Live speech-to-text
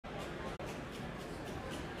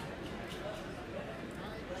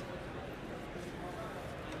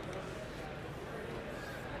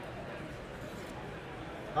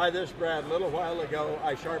Hi, this is Brad. A little while ago,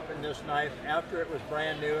 I sharpened this knife after it was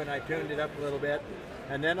brand new, and I tuned it up a little bit,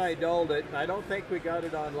 and then I dulled it. And I don't think we got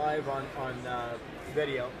it on live on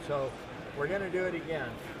video, so we're going to do it again.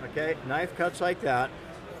 Okay, knife cuts like that.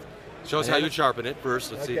 Show us how you sharpen it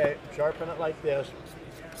first. Let's see. Okay, sharpen it like this.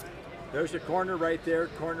 There's a corner right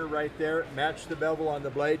there, match the bevel on the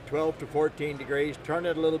blade, 12 to 14 degrees. Turn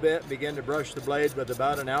it a little bit, begin to brush the blade with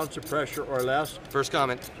about an ounce of pressure or less. First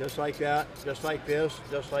comment. Just like that, just like this,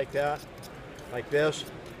 just like that, like this,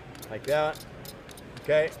 like that.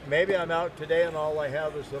 Okay, maybe I'm out today and all I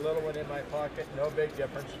have is the little one in my pocket, no big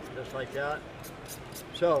difference, just like that.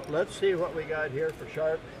 So let's see what we got here for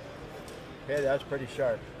sharp. Okay, that's pretty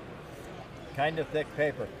sharp. Kind of thick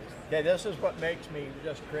paper. Okay, this is what makes me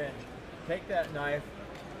just cringe. Take that knife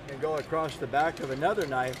and go across the back of another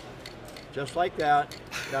knife, just like that.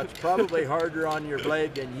 That's probably harder on your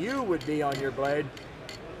blade than you would be on your blade.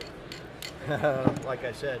 Like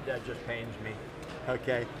I said, that just pains me.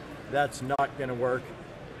 Okay, that's not going to work.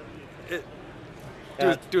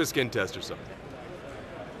 Do a skin test or something.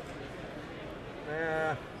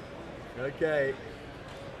 Okay.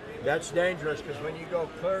 That's dangerous because when you go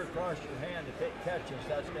clear across your hand, if it catches,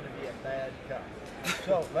 that's going to be a bad cut.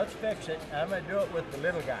 So let's fix it. I'm going to do it with the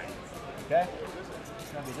little guy. Okay?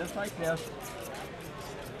 It's going to be just like this.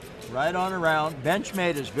 Right on around.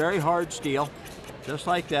 Benchmade is very hard steel. Just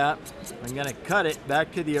like that. I'm going to cut it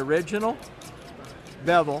back to the original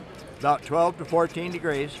bevel, about 12 to 14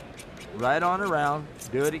 degrees. Right on around.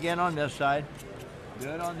 Do it again on this side. Do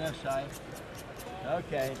it on this side.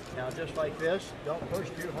 Okay, now just like this, don't push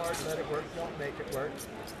too hard, let it work, don't make it work.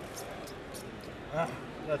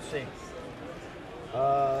 Let's see.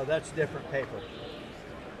 That's different paper.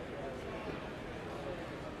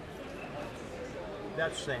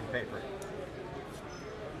 That's the same paper.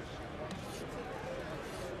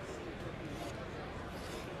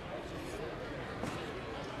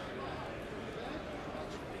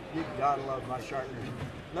 You gotta love my sharpeners.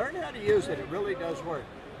 Learn how to use it, it really does work.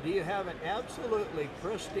 Do you have an absolutely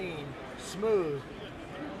pristine, smooth,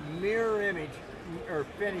 mirror image or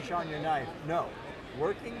finish on your knife? No.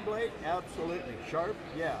 Working blade? Absolutely. Sharp?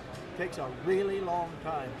 Yeah. Takes a really long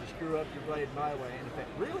time to screw up your blade my way, and if it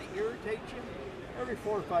really irritates you, every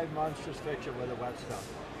 4 or 5 months just fix it with a wet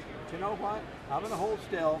stuff. But you know what? I'm going to hold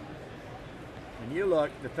still, and you look,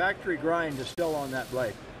 the factory grind is still on that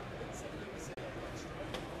blade.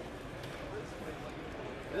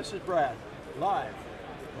 This is Brad, live.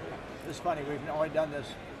 It's funny, we've only done this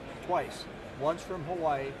twice. Once from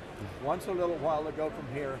Hawaii, once a little while ago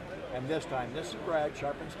from here, and this time. This is Brad,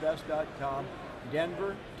 sharpensbest.com,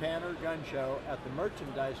 Denver Tanner Gun Show at the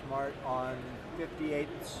Merchandise Mart on 58th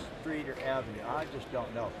Street or Avenue. I just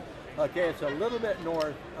don't know. Okay, it's a little bit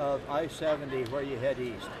north of I-70 where you head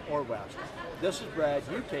east or west. This is Brad.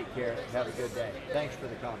 You take care. Have a good day. Thanks for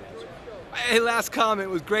the comments. Hey, last comment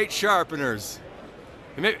was great sharpeners.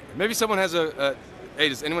 Maybe someone has hey,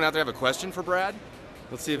 does anyone out there have a question for Brad?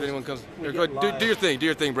 Let's see if anyone comes. Here, go, do your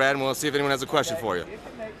thing, Brad, and we'll see if anyone has a question for you. You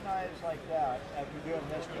can make knives like that after doing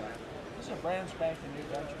this one. This is a brand spanking new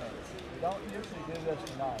benchmade. You don't usually do this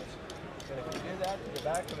to knives. But if you do that to the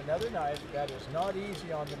back of another knife, that is not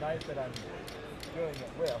easy on the knife that I'm doing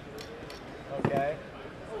it with. Okay?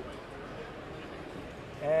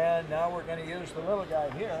 And now we're going to use the little guy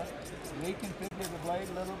here. Reconfigure the blade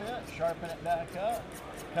a little bit, sharpen it back up,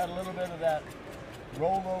 cut a little bit of that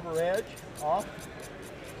roll over edge off,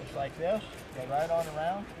 just like this, go right on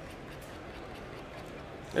around.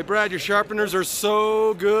 Hey Brad, your sharpeners are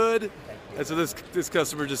so good. That's what this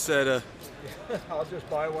customer just said. I'll just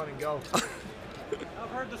buy one and go. I've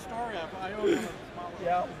heard the story. I own one.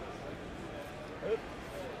 Yeah.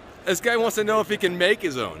 This guy wants to know if he can make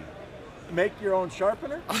his own. Make your own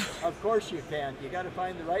sharpener? Of course you can. You got to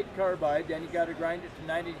find the right carbide, then you got to grind it to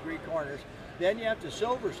 90-degree corners. Then you have to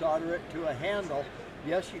silver solder it to a handle.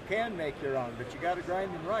 Yes, you can make your own, but you got to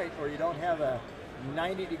grind them right, or you don't have a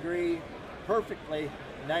 90-degree, perfectly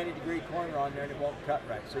 90-degree corner on there, and it won't cut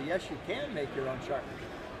right. So yes, you can make your own sharpener.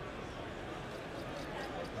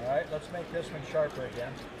 All right, let's make this one sharper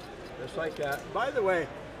again, just like that. By the way,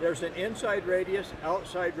 there's an inside radius,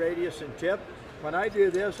 outside radius, and tip. When I do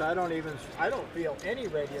this, I don't feel any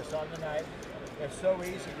radius on the knife. It's so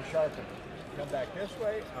easy to sharpen. Come back this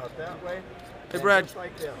way, out that way. Hey Brad, just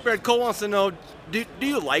like this. Brad, Cole wants to know, do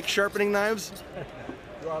you like sharpening knives?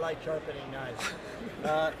 Do I like sharpening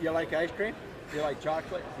knives? You like ice cream? You like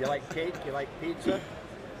chocolate? You like cake? You like pizza?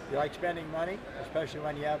 You like spending money? Especially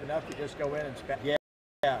when you have enough, you just go in and spend.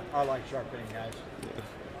 Yeah, I like sharpening knives.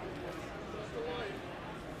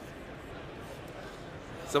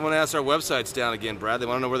 Someone asked our website's down again, Brad. They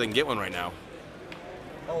want to know where they can get one right now.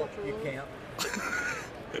 Oh, you can't.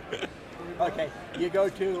 Okay, you go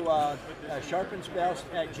to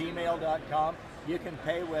sharpensbest@gmail.com. You can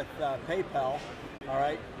pay with PayPal. All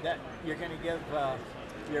right, that you're going to give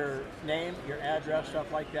your name, your address, stuff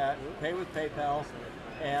like that. Pay with PayPal,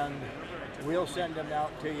 and we'll send them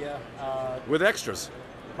out to you. With extras.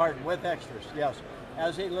 Pardon, with extras, yes.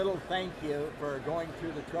 As a little thank you for going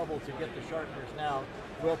through the trouble to get the sharpeners now,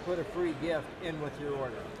 we'll put a free gift in with your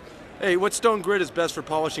order. Hey, what stone grit is best for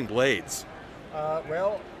polishing blades?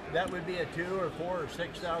 Well, that would be a 2 or 4 or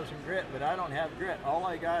 6,000 grit, but I don't have grit. All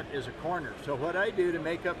I got is a corner. So what I do to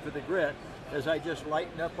make up for the grit is I just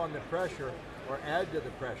lighten up on the pressure or add to the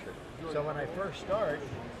pressure. So when I first start,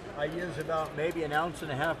 I use about maybe 1.5 ounces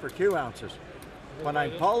or 2 ounces. When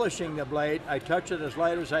I'm polishing the blade, I touch it as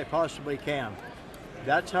light as I possibly can.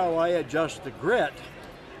 That's how I adjust the grit.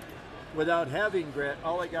 Without having grit,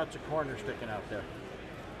 all I got's a corner sticking out there.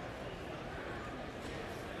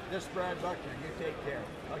 This Brad Buckner, you take care.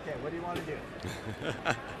 Okay, what do you want to do?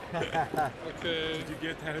 Okay. Did you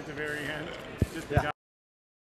get that at the very end? Just the Yeah. guy